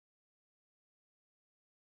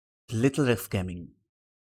Little Rex Gaming.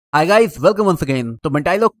 Hi guys, welcome once again. तो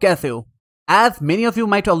मंटाई लोग कैसे हो? As many of you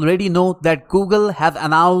might already know that Google has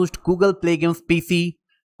announced Google Play Games PC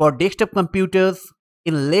for desktop computers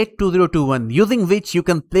in late 2021, using which you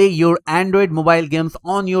can play your Android mobile games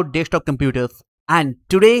on your desktop computers. And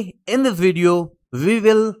today in this video, we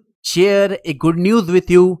will share a good news with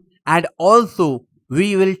you, and also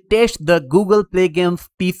we will test the Google Play Games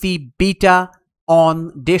PC beta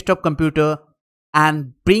on desktop computer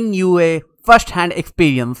and bring you a first-hand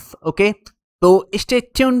experience. Okay, so stay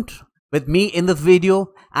tuned with me in this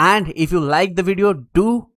video, and if you like the video,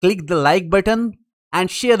 do click the like button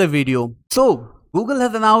and share the video. So Google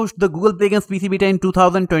has announced the Google Play Games PC beta in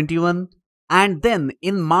 2021, and then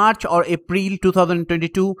in March or April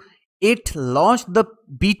 2022 it launched the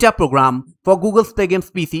beta program for Google's Play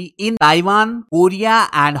Games PC in Taiwan, Korea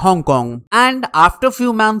and Hong Kong. And after a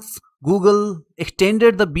few months, Google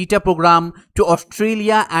extended the beta program to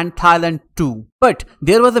Australia and Thailand too. But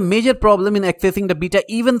there was a major problem in accessing the beta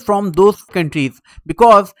even from those countries,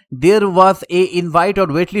 because there was a invite or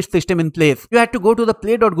waitlist system in place. You had to go to the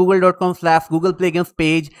play.google.com/Google Play Games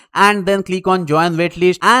page and then click on join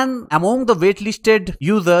waitlist, and among the waitlisted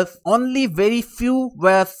users, only very few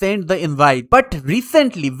were sent the invite. But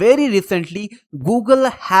recently, very recently, Google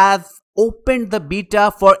has opened the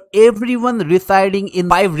beta for everyone residing in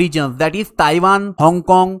 5 regions, that is Taiwan, Hong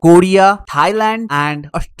Kong, Korea, Thailand and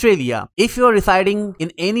Australia. If you are residing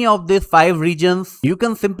in any of these 5 regions, you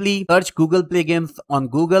can simply search Google Play Games on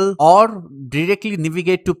Google or directly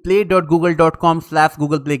navigate to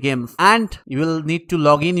play.google.com/Google Play Games, and you will need to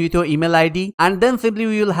log in with your email ID, and then simply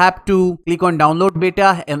you will have to click on download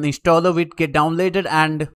beta and installer will get downloaded.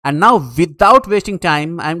 And now, without wasting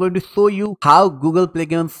time, I'm going to show you how Google Play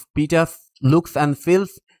Games beta looks and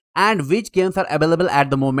feels and which games are available at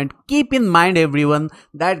the moment. Keep in mind everyone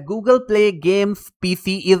that Google Play Games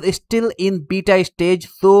PC is still in beta stage,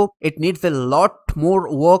 so it needs a lot more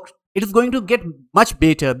work. It is going to get much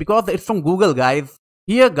better because it's from Google, guys.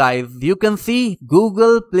 Here guys, you can see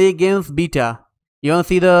Google Play Games beta. You want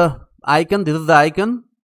to see the icon? This is the icon,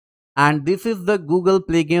 and this is the Google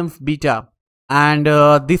Play Games beta, and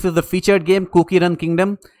this is the featured game Cookie Run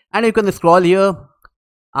Kingdom. And you can scroll here.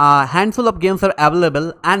 A handful of games are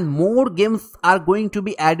available, and more games are going to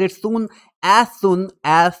be added soon as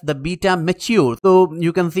the beta matures. So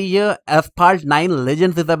you can see here Asphalt 9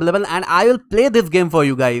 Legends is available, and I will play this game for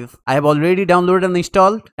you guys. I have already downloaded and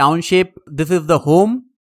installed. Township, this is the home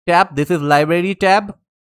tab, this is library tab.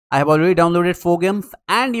 I have already downloaded 4 games,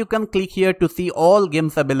 and you can click here to see all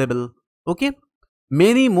games available. Okay,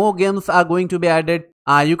 many more games are going to be added.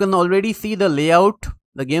 You can already see the layout.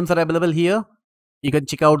 The games are available here. You can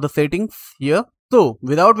check out the settings here. So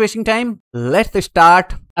without wasting time, let's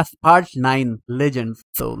start Asphalt 9 Legends.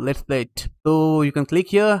 So let's play it. So you can click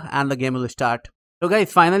here and the game will start. So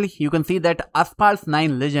guys, finally you can see that Asphalt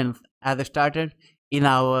 9 Legends has started in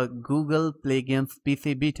our Google Play Games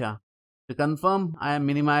PC beta. To confirm, I am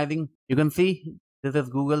minimizing. You can see this is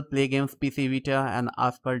Google Play Games PC beta and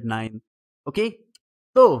Asphalt 9. Okay,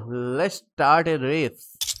 so let's start a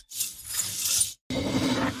race.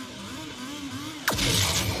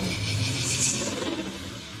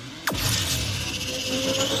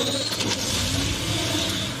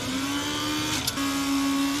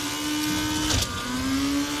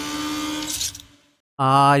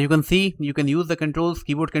 You can see you can use the controls,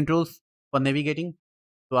 keyboard controls for navigating.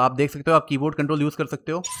 तो आप देख सकते हो, आप keyboard control use कर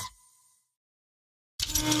सकते हो.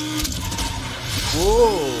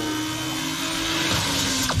 Oh.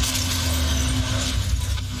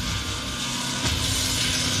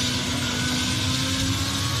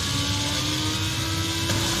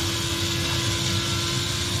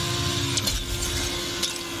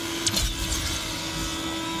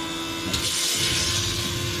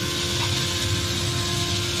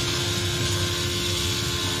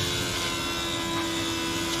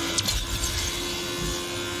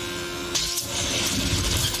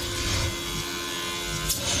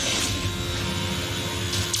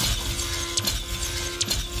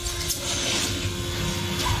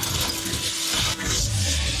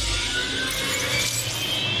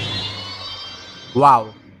 Wow,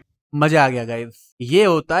 मजा आ गया गाइस. ये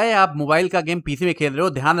होता है आप मोबाइल का गेम पीसी में खेल रहे हो.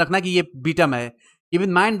 ध्यान रखना कि ये बीटा में है. Keep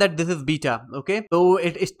in mind that this is beta, okay? So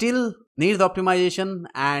it still needs optimization,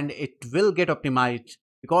 and it will get optimized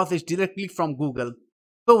because it's directly from Google.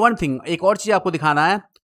 So one thing, एक और चीज आपको दिखाना है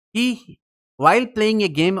कि while playing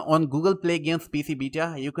a game on Google Play Games PC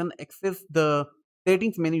beta, you can access the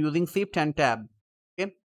settings menu using Shift and Tab.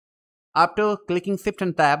 Okay? After clicking Shift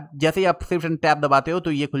and Tab, जैसे ही आप Shift and Tab दबाते हो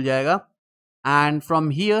तो ये खुल जाएगा. And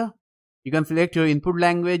from here you can select your input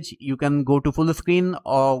language. You can go to full screen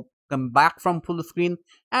or come back from full screen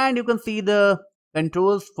and you can see the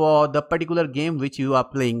controls for the particular game which you are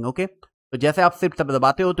playing. Okay, तो जैसे आप सिर्फ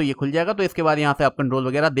दबाते हो तो ये खुल जाएगा, तो इसके बाद यहाँ से आप कंट्रोल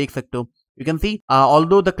वगैरह देख सकते हो. You can see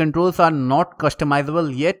although the controls are not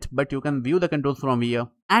customizable yet, but you can view the controls from here.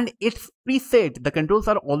 And it's preset. The controls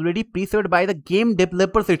are already preset by the game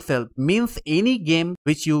developers itself. Means any game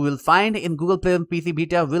which you will find in Google Play and PC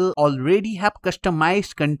Beta will already have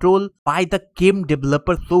customized control by the game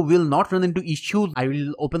developers. So we'll not run into issues. I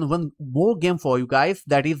will open one more game for you guys.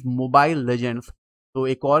 That is Mobile Legends. तो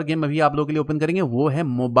एक और game अभी आप लोगों के लिए open करेंगे, वो है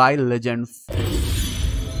mobile legends.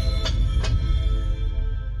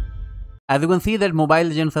 As you can see that Mobile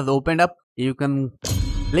Legends has opened up. You can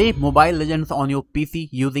play Mobile Legends on your PC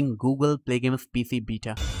using Google Play Games PC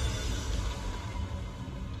Beta.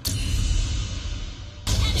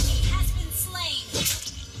 Enemy has been slain.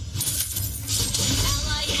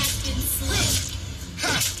 Ally has been slain.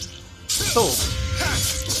 So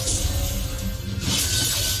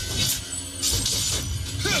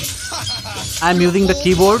I'm using the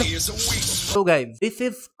keyboard. So guys, this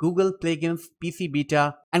is Google Play Games PC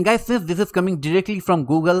Beta, and guys, since this is coming directly from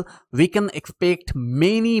Google, we can expect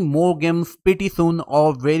many more games pretty soon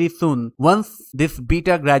or very soon once this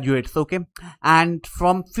beta graduates. Okay, and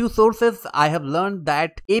from few sources I have learned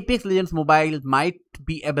that Apex Legends Mobile might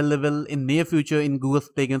be available in near future in Google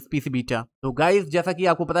Play Games PC Beta. तो guys, जैसा कि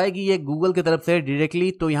आपको पता है कि ये Google की तरफ से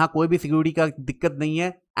directly, तो यहाँ कोई भी सिक्योरिटी का दिक्कत नहीं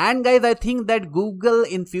है. And guys, I think that Google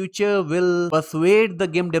in future will persuade the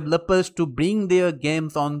game developers to bring their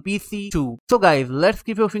games on PC too. So guys, let's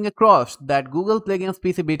keep your finger crossed that Google Play Games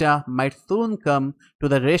PC Beta might soon come to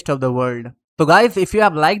the rest of the world. So guys, if you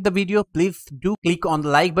have liked the video, please do click on the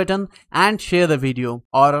like button and share the video.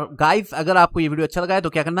 और guys, अगर आपको ये video अच्छा लगा है तो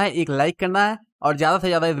क्या करना है, एक लाइक करना है और ज्यादा से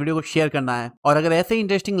ज्यादा इस वीडियो को शेयर करना है. और अगर ऐसे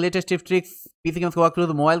interesting latest tips tricks, PC games के वॉकथ्रूज,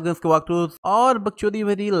 मोबाइल गेम्स के वॉकथ्रूज और बकचोदी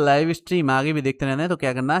भरी लाइव स्ट्रीम आगे भी देखते रहना है तो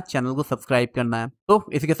क्या करना है, चैनल को सब्सक्राइब करना है. तो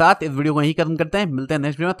इसी के साथ इस वीडियो को यही खत्म करते हैं. मिलते हैं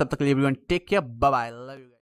नेक्स्ट वीडियो में. तब तक के लिए everyone take care, bye bye, love you.